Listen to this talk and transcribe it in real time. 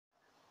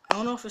I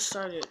don't know if it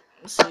started.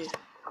 Let's see.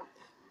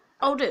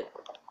 Oh, it did.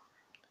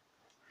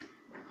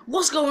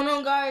 What's going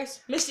on, guys?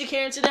 Mr.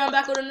 Karen. Today I'm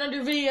back with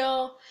another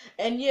video.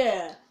 And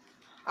yeah,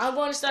 I'm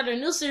going to start a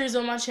new series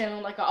on my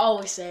channel, like I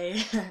always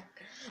say.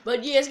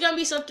 But yeah, it's going to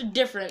be something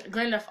different.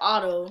 Grand Theft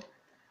Auto.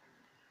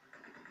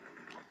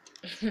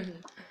 Yeah,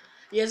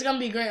 it's going to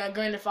be a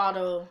Grand Theft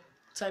Auto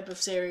type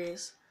of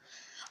series.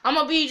 I'm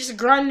going to be just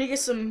grinding to get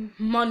some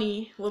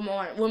money with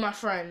my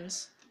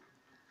friends.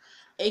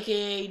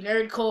 AKA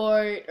Nerd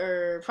Court,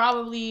 or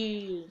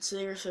probably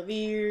Serious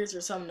Severes,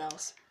 or something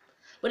else.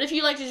 But if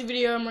you like this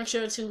video, make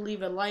sure to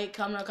leave a like,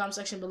 comment in the comment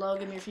section below,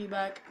 give me your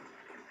feedback,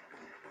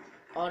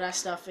 all that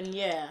stuff, and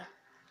yeah.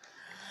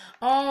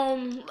 How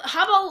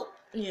about,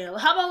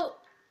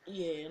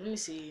 let me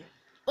see.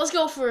 Let's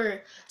go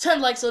for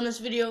 10 likes on this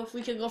video. If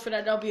we can go for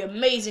that, that'll be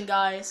amazing,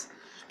 guys.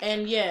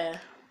 And yeah.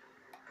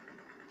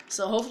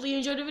 So hopefully you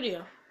enjoyed the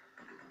video.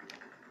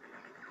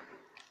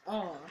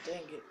 Oh,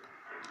 dang it.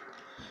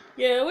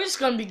 Yeah, we're just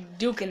gonna be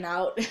duking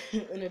out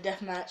in a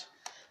deathmatch,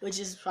 which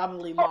is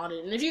probably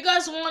modded. And if you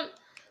guys want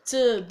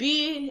to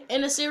be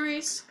in a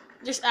series,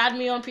 just add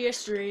me on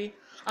PS3.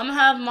 I'm gonna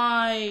have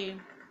my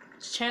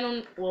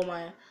channel, well,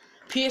 my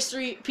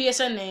PS3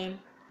 PSN name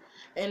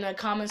in the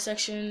comment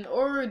section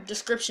or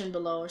description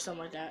below or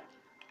something like that.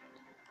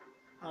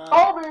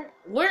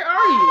 Where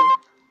are you?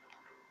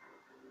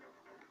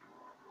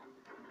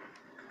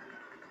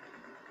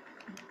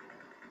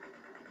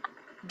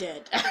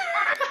 Dead.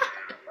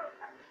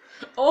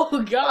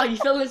 Oh God, you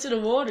fell into the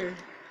water.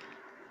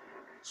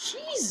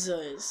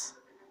 Jesus.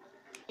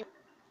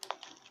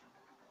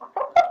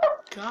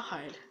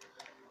 God.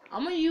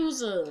 I'm gonna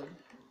use a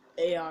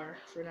AR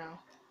for now.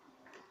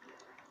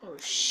 Oh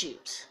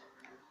shoot.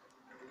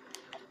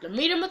 The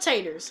meat and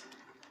potatoes.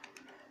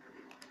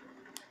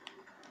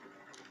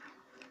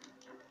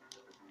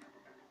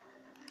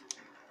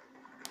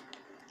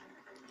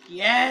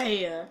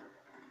 Yeah.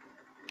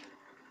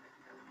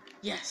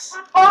 Yes.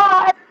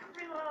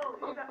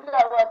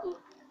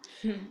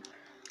 Let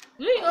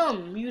me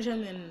mute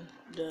him in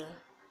the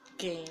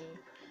game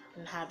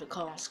and have it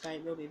call on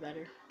Skype. It'll be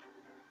better.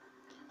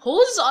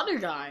 Who's this other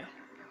guy?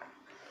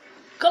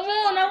 Come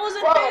on, that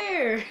wasn't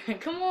fair.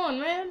 Come on,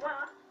 man.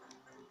 Oh,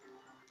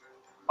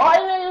 I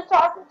know you're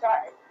talking,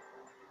 sorry.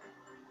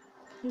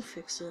 Let me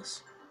fix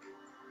this.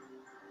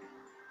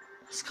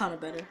 It's kind of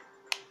better.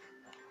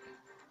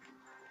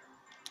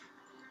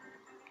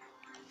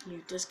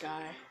 Mute this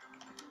guy.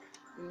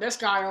 This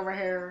guy over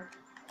here.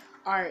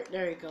 Alright,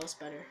 there he goes.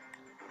 Better.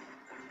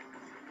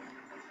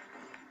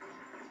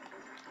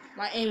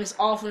 My aim is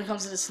off when it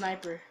comes to the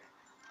sniper.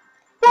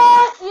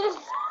 What? You just...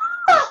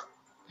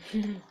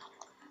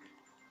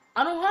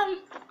 I don't have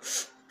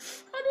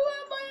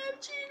my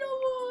MG no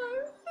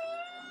more.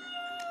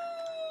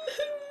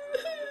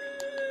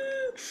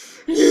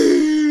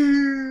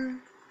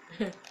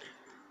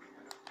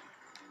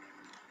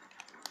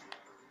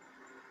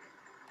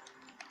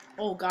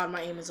 Oh God,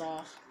 my aim is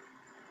off.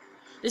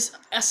 This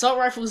assault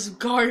rifle is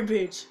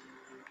garbage.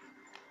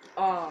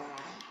 I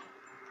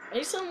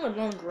need something with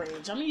long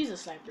range. I'm gonna use a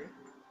sniper.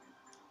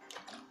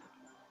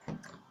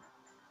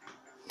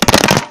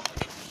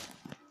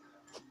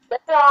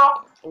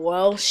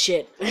 Well,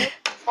 shit.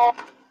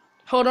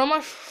 Hold on,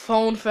 my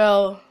phone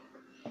fell.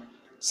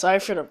 Sorry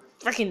for the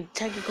freaking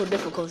technical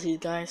difficulties,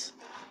 guys.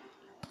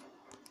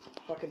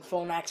 Fucking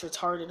phone acts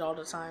retarded all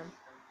the time.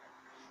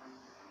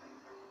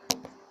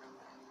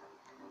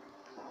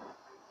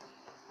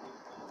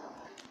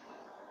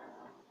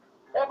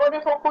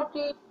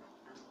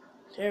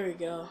 There we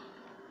go.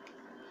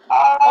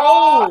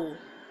 Oh!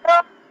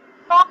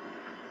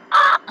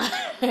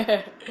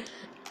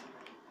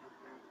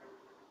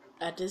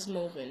 At this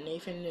moment,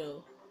 Nathan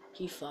knew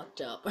he fucked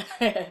up.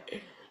 Let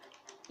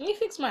me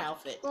fix my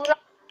outfit.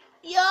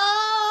 Yo!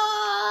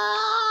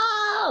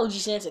 G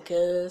Santa,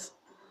 cuz.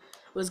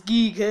 What's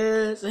geek,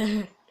 cuz?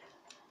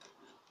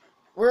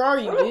 Where are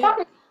you,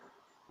 dude?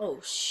 Oh,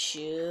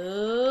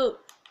 shoot.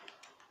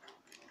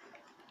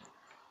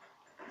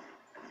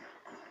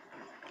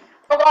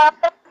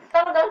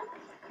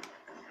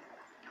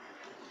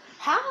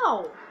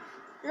 How?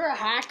 You're a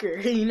hacker.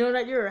 You know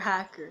that you're a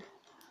hacker.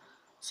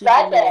 So you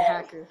can be a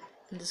hacker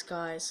in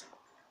disguise.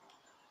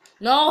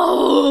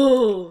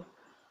 No!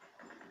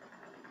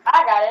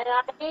 I got an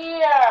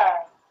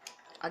idea.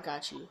 I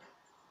got you.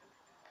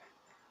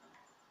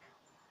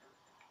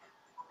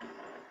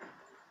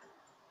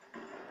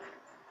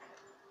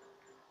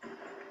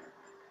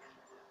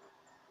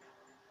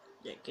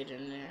 Yeah, get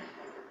in there.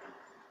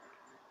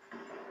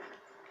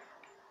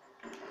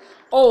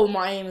 Oh,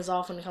 my aim is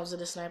off when it comes to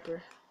the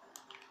sniper.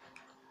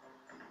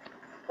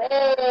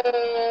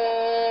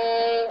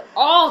 Hey.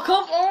 Oh,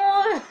 come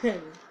on!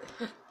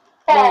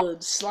 Oh,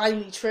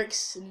 slimy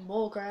tricks and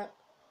bullcrap.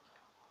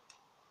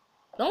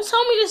 Don't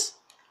tell me this.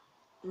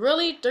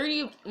 Really?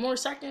 30 more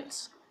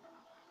seconds?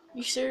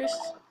 You serious?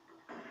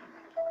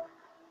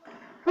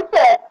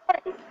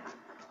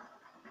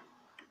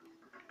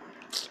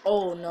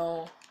 Oh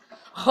no.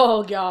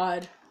 Oh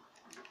God.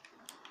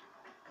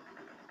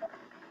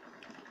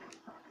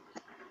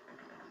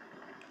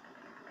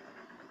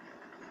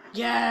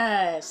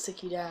 Yes,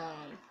 take you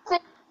down. I'm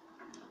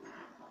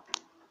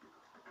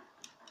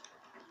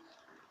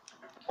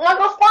not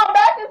gonna spawn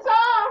back in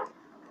time.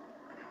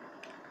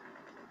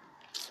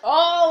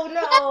 Oh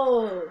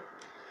no!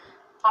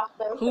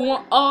 Awesome. Who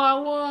won? Oh, I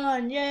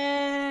won!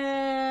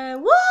 Yeah!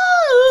 Woo!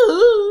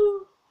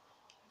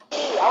 I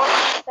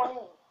was 20.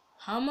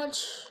 How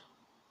much?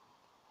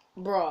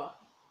 Bruh.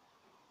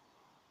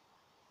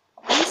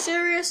 Are you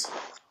serious?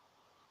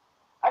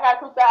 I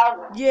got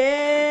 2,000.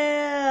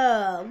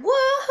 Yeah!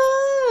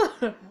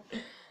 Woohoo!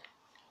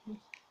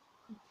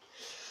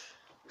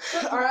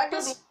 Alright, I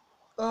guess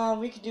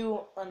we could do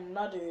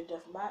another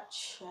death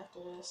match after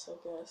this, I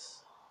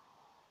guess.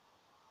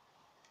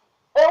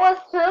 It was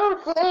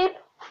too deep.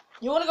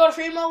 You wanna go to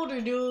free mode or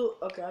do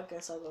okay, I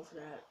guess I'll go for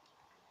that.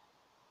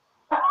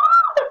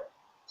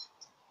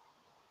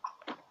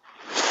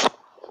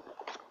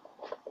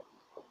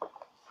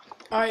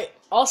 Alright,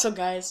 also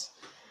guys,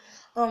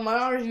 I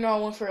already know I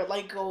went for a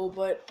like goal,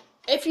 but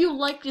if you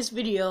like this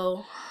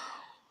video,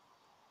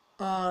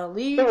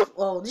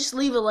 just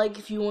leave a like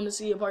if you want to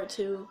see a part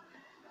 2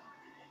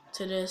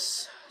 to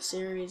this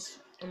series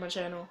on my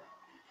channel.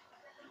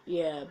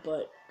 Yeah,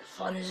 but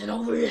fun isn't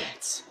over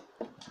yet.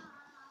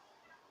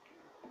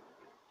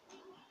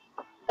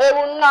 It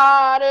will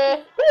not.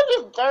 Who's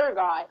this third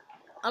guy?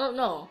 I don't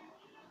know.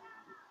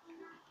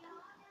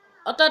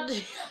 I thought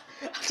they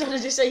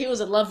just said he was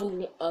a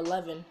level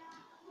 11.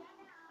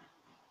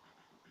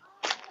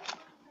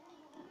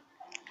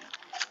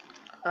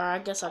 I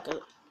guess I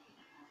could.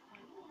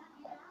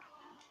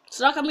 It's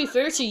not gonna be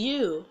fair to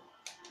you.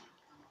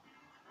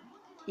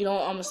 You know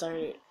what? I'm gonna start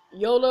it.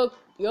 YOLO,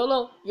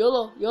 YOLO,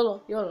 YOLO,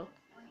 YOLO, YOLO.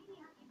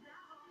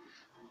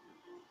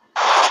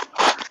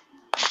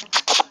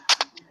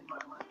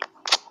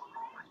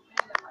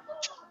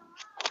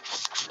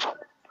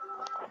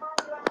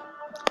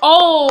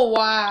 Oh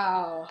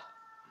wow!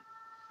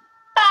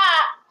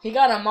 Ah! He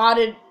got a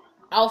modded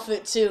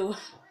outfit too.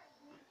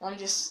 I'm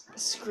just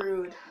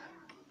screwed.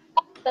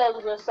 That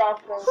was a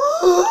soft one.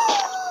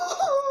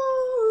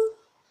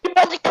 You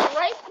was a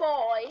great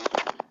boy.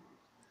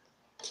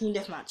 Team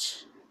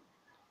deathmatch.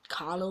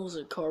 Conos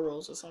or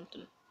Coros or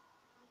something.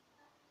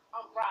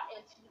 I'm right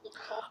into the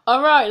cold.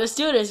 Alright, let's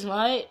do this,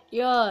 mate.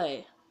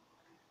 Yay.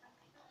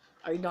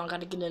 Are you done?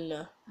 Gotta get in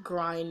the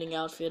grinding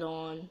outfit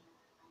on.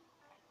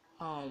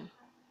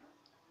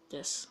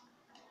 This.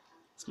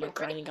 It's my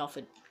grinding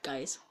outfit,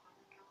 guys.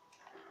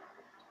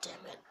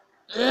 Damn it.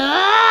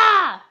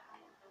 Ah!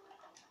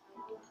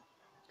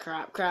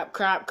 Crap, crap,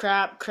 crap,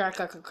 crap, crap,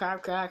 crap,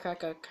 crap, crap, crap,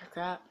 crap,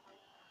 crap.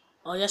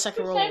 Oh, yes, I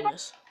can roll in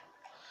this.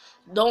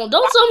 Don't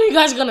tell me you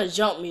guys are gonna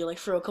jump me, like,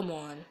 for real, come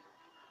on.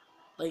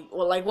 Like,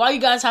 well, like, why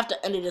you guys have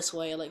to end it this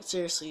way? Like,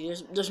 seriously,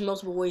 there's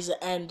multiple ways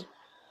to end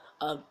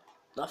a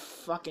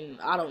fucking,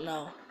 I don't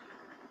know.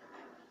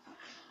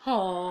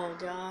 Oh,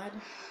 God.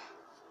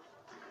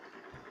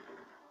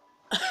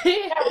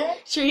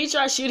 Sure, he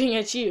tried shooting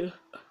at you.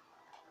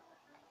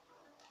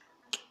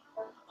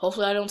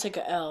 Hopefully I don't take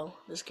a L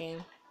this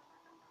game.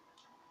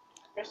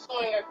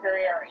 Pursuing your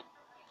career.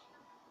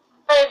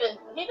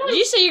 Did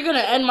you say you're gonna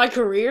end my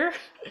career?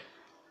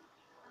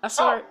 I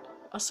swear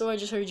I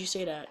just heard you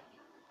say that.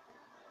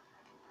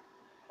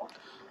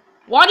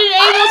 Why did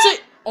Ando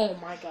to? Oh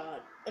my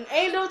God! An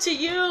Ando to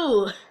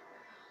you!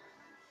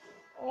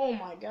 Oh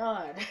my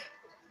God!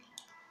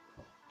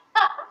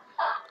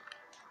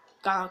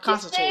 Gotta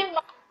concentrate.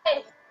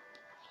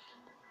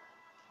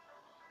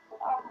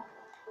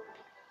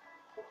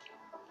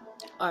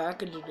 Alright, I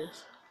can do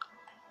this.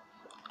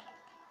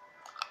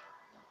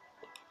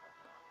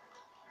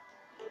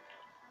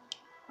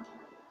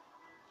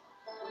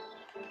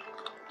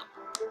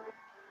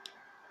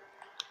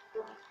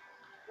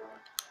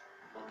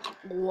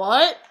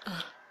 What?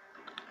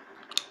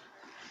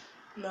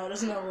 No,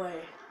 there's no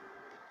way.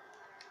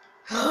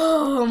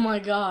 Oh my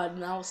God,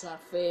 now it's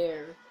not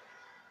fair.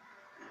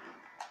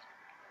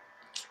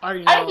 I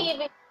already know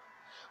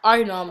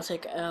I'm gonna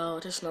take a L.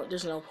 There's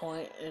no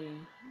point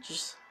in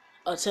just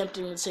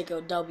attempting to take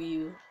a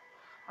W.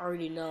 I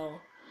already know.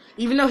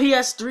 Even though he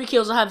has 3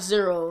 kills, I have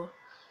 0.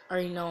 I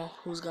already know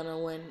who's gonna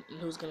win and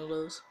who's gonna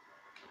lose.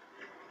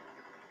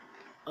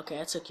 Okay,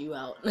 I took you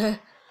out. How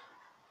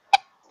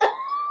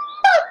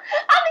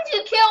did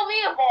you kill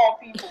me of all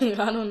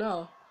people? I don't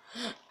know.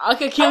 I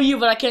could kill you,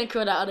 but I can't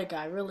kill that other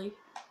guy. Really?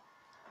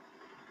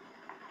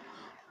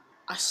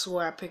 I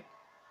swear I picked.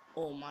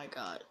 Oh my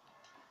God.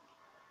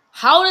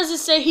 How does it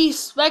say he's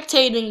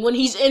spectating when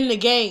he's in the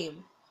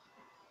game?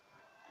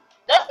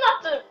 That's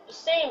not the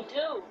same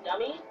dude,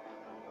 dummy.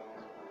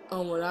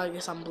 Oh well, I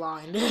guess I'm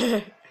blind.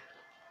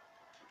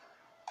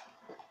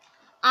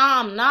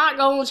 I'm not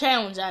gonna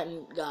challenge that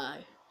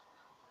guy.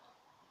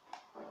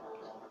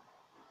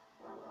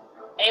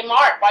 Hey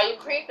Mark, why you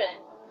creeping?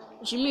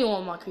 What you mean, why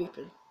am I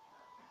creeping?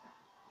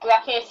 Cause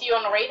I can't see you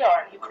on the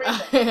radar. You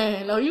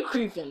creeping. No, you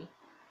creeping.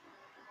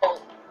 Oh.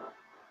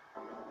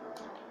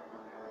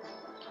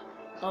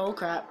 Oh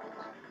crap.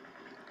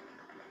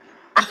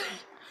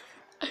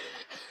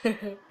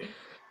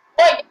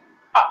 Wait,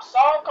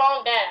 stop.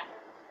 Calm down.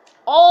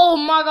 Oh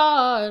my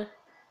God.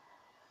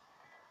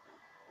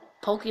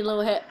 Pokey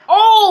little head.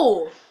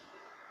 Oh!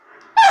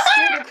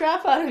 Scared the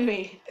crap out of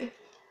me.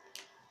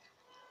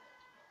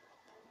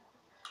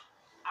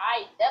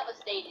 I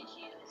devastated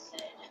you, it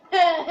said.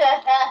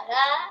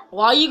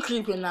 Why are you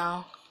creeping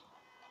now?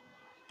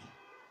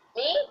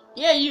 Me?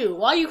 Yeah, you.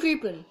 Why are you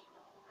creeping?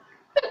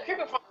 I've been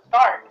creeping from the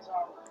start,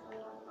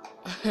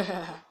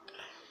 so.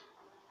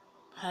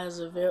 Has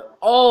a very.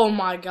 Oh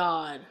my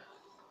god.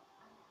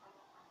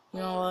 You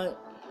know what?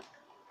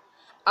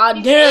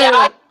 I dare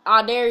you.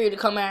 I dare you to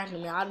come after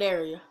me. I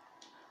dare you.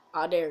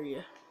 I dare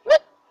you.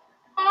 What's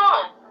going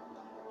on?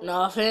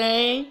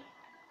 Nothing.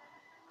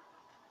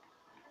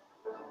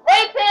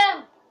 Rape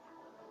him!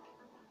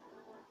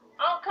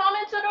 I'm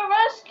coming to the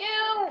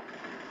rescue!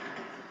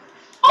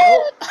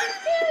 Oh,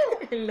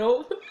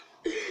 Nope.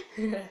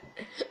 Nope.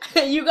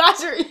 You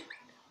guys are.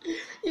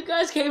 You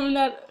guys came in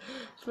that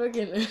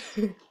fucking.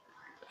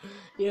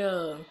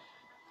 Yeah.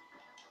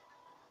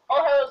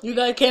 oh, You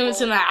guys came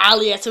into that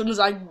alley as soon as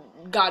I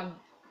got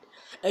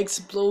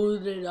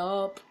exploded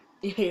up.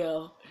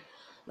 Yeah.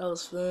 That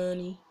was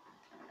funny.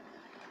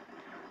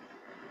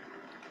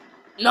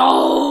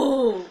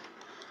 No!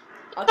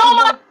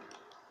 I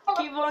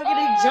keep on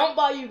getting jumped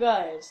by you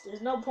guys.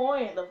 There's no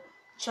point of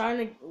trying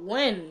to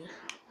win.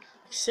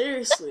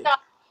 Seriously.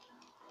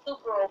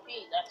 Super OP,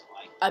 that's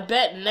why. I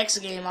bet next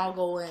game I'll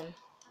go in.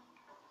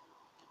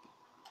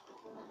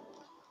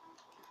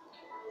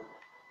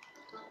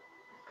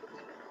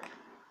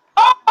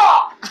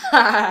 Oh!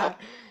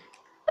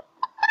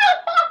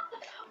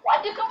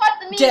 Why'd you come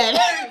after me? Dead.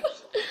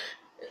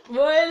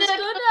 Boy, it's good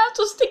to have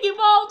some sticky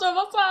balls on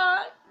my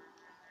side.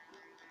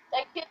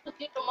 That kills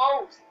you the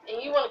most.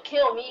 And you want to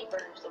kill me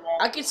first of all.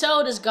 I can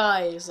tell this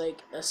guy is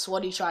like a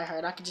sweaty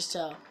tryhard. I can just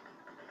tell.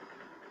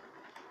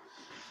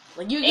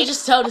 Like, you can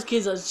just tell this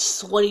kid's a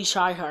sweaty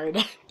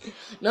tryhard.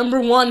 Number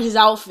one, his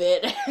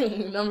outfit.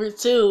 Number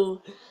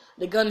two,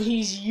 the gun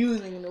he's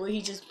using and the way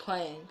he's just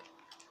playing.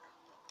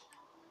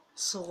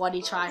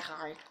 Sweaty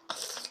tryhard.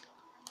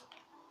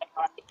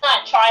 He's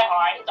not a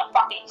tryhard, he's a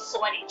fucking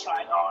sweaty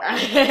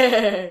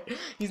tryhard.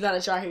 He's not a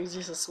tryhard, he's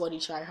just a sweaty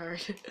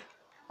tryhard.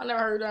 I never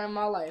heard that in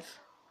my life.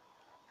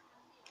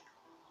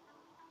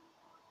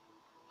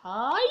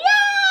 Oh,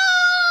 yeah!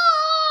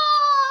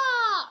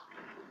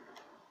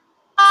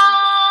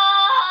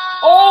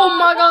 Oh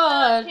my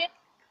god!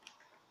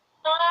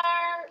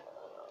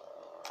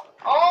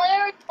 Oh,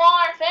 there we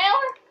are,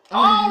 fella.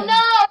 Oh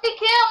no, he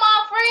killed my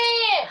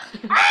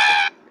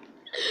friend!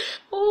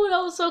 Oh,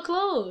 that was so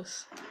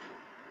close.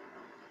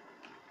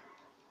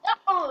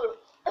 No.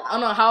 I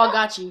don't know how I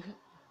got you.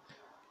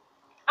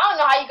 I don't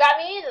know how you got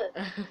me either.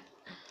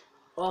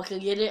 Well, I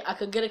could get it. I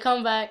could get a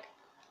comeback.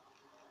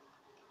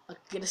 I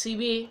could get a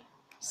CB.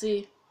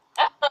 See.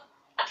 I'm not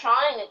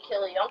trying to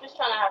kill you. I'm just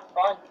trying to have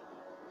fun.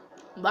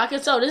 But I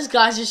can tell this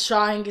guy's just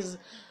trying his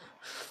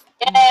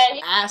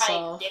ass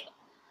off.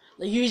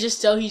 Like, you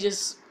just tell he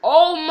just.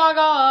 Oh my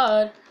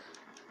god.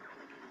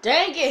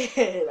 Dang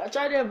it. I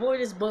tried to avoid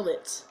his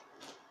bullets.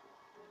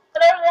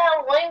 Whatever the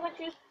hell language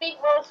you speak,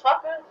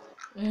 motherfucker.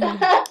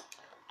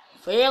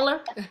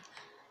 Failure.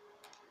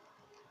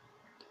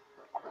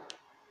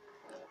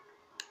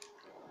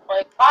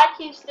 Like, why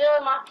keep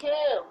stealing my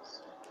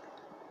kills?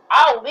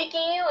 I'll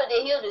weaken you and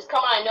then he'll just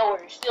come out of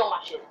nowhere and steal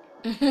my shit.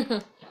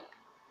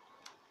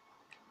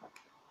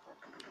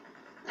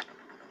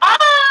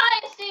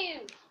 I see you.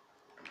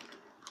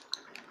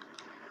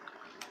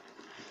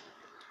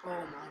 Oh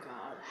my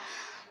god.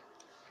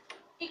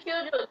 He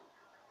killed you.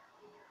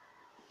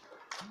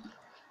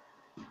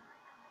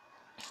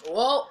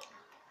 Well,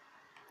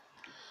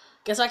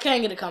 guess I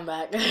can't get a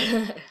comeback.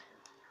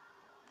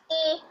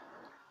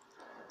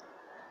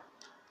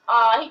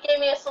 He gave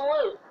me a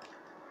salute.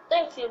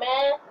 Thanks you,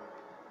 man.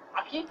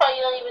 You probably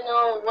don't even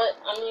know what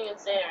I'm even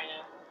saying right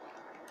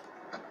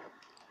now.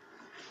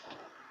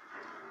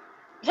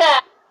 Yeah.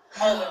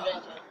 I was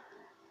inventing.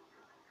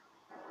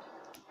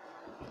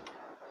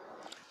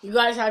 You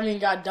guys haven't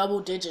even got double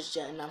digits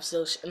yet, and I'm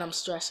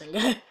stressing.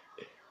 Alright,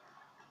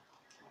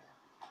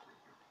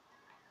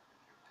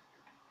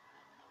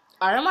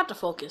 I'm about to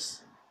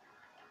focus.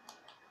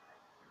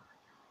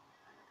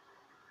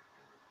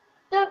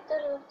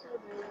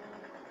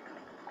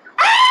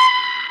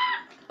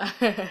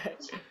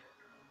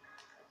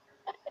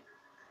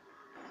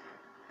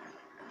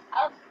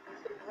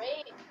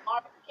 Great,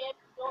 Mark.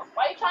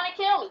 Why are you trying to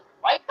kill me?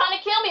 Why are you trying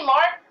to kill me,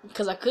 Mark?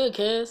 Because I could,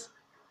 kids.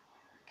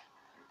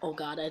 Oh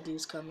god, that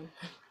dude's coming.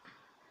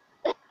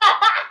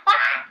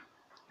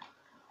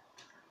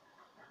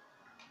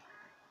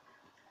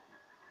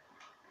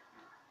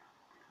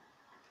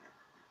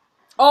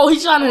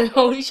 He's trying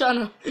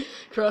to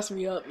cross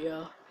me up,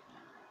 yo.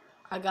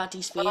 I got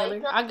these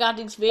feelers. I got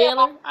these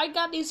feelers. I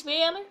got these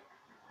feelers.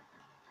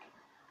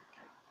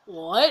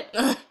 What?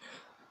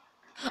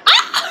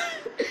 Ah!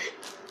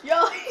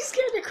 Yo, he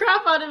scared the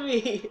crap out of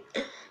me.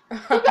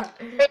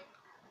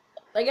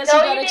 I guess you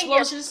got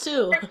explosions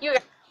too.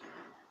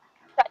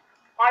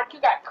 Mark, you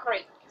got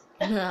crazy.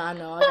 I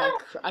know.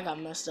 I got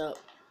messed up.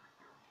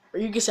 Or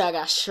you can say I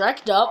got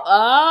Shrek'd up.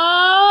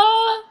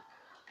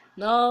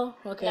 No.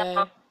 Okay.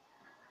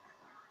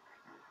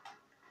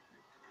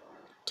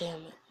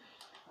 Damn it.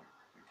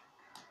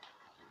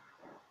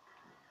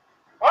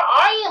 Where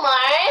are you,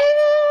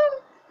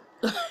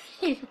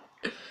 man?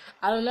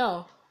 I don't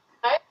know.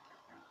 Right?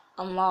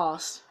 I'm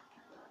lost.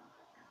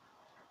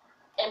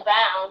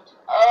 Inbound.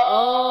 Oh,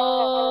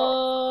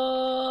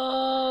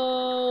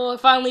 I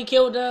finally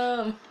killed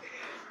him.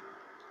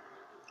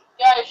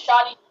 Gotta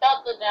shot each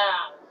other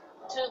down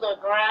to the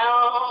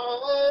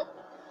ground.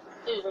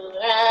 To the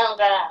ground,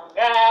 ground,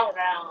 ground,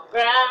 ground,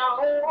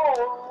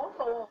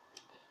 ground.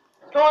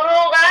 To the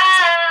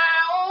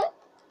ground.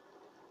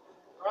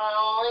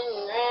 Rolling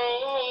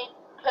rain,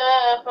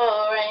 purple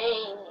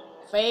rain.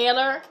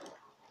 Failure.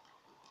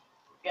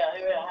 Yeah,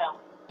 here we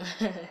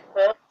go.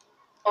 Purple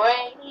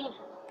rain.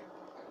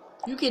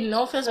 You can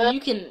no offense, but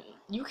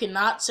you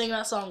cannot sing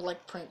that song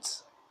like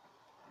Prince.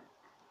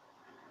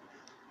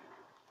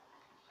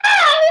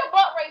 Ah, you're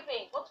butt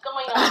raping. What's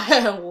going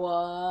on?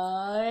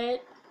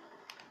 What?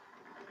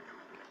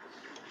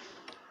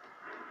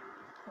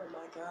 Oh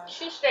my god.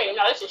 She's straight.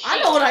 No, this is she. I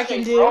know what I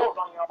can do.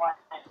 On your wife.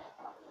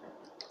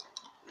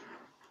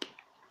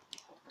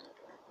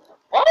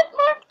 What,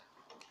 Mark?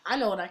 I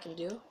know what I can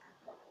do.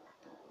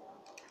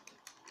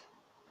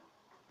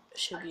 It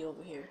should be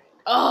over here.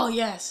 Oh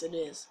yes, it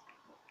is.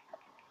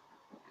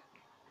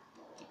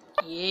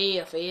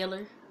 Yeah,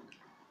 failure.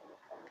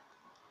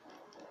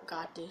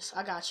 Got this.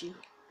 I got you.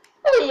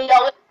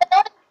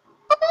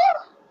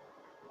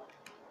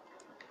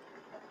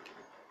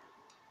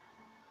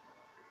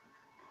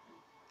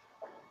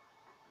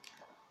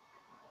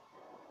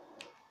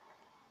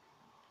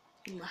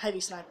 I'm a heavy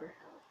sniper.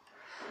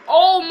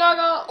 Oh my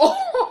god!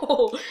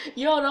 Oh,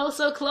 yo, that was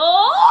so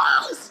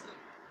close.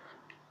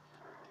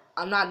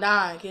 I'm not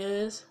dying,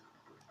 kids.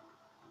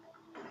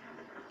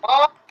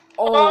 Oh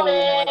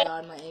my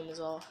god, my aim is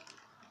off.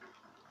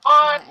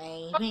 My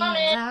aim is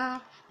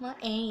off. My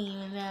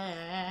aim is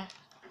off.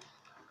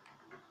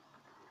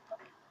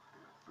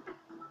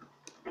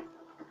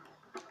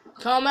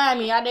 Come at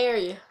me, I dare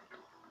you.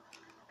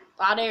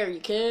 I dare you,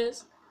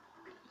 kids.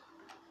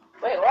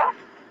 Wait, what?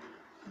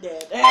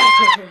 Dead.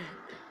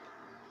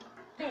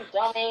 You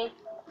dummy.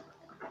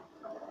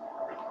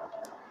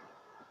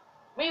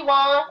 We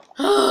won.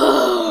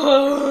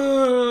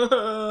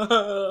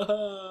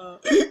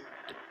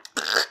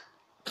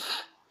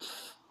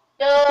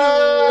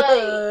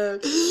 Yay!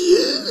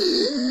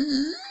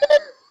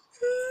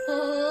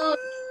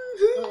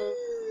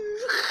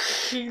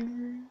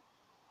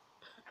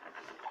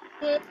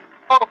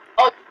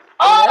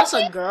 Oh, that's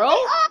a girl?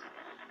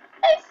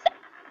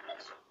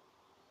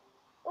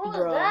 What was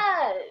Bro.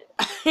 that?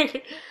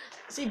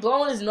 Is he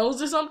blowing his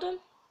nose or something?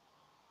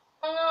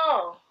 I don't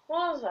know.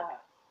 What was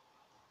that?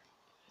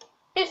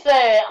 He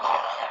said.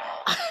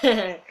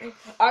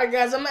 Alright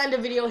guys, I'm gonna end the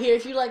video here.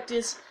 If you like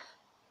this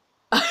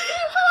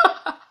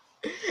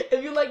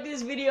if you like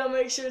this video,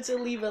 make sure to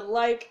leave a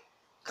like,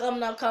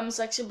 comment down comment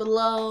section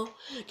below,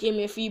 give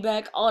me a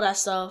feedback, all that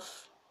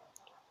stuff.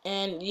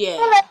 And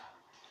yeah.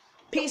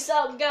 Peace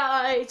out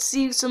guys.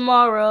 See you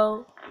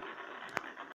tomorrow.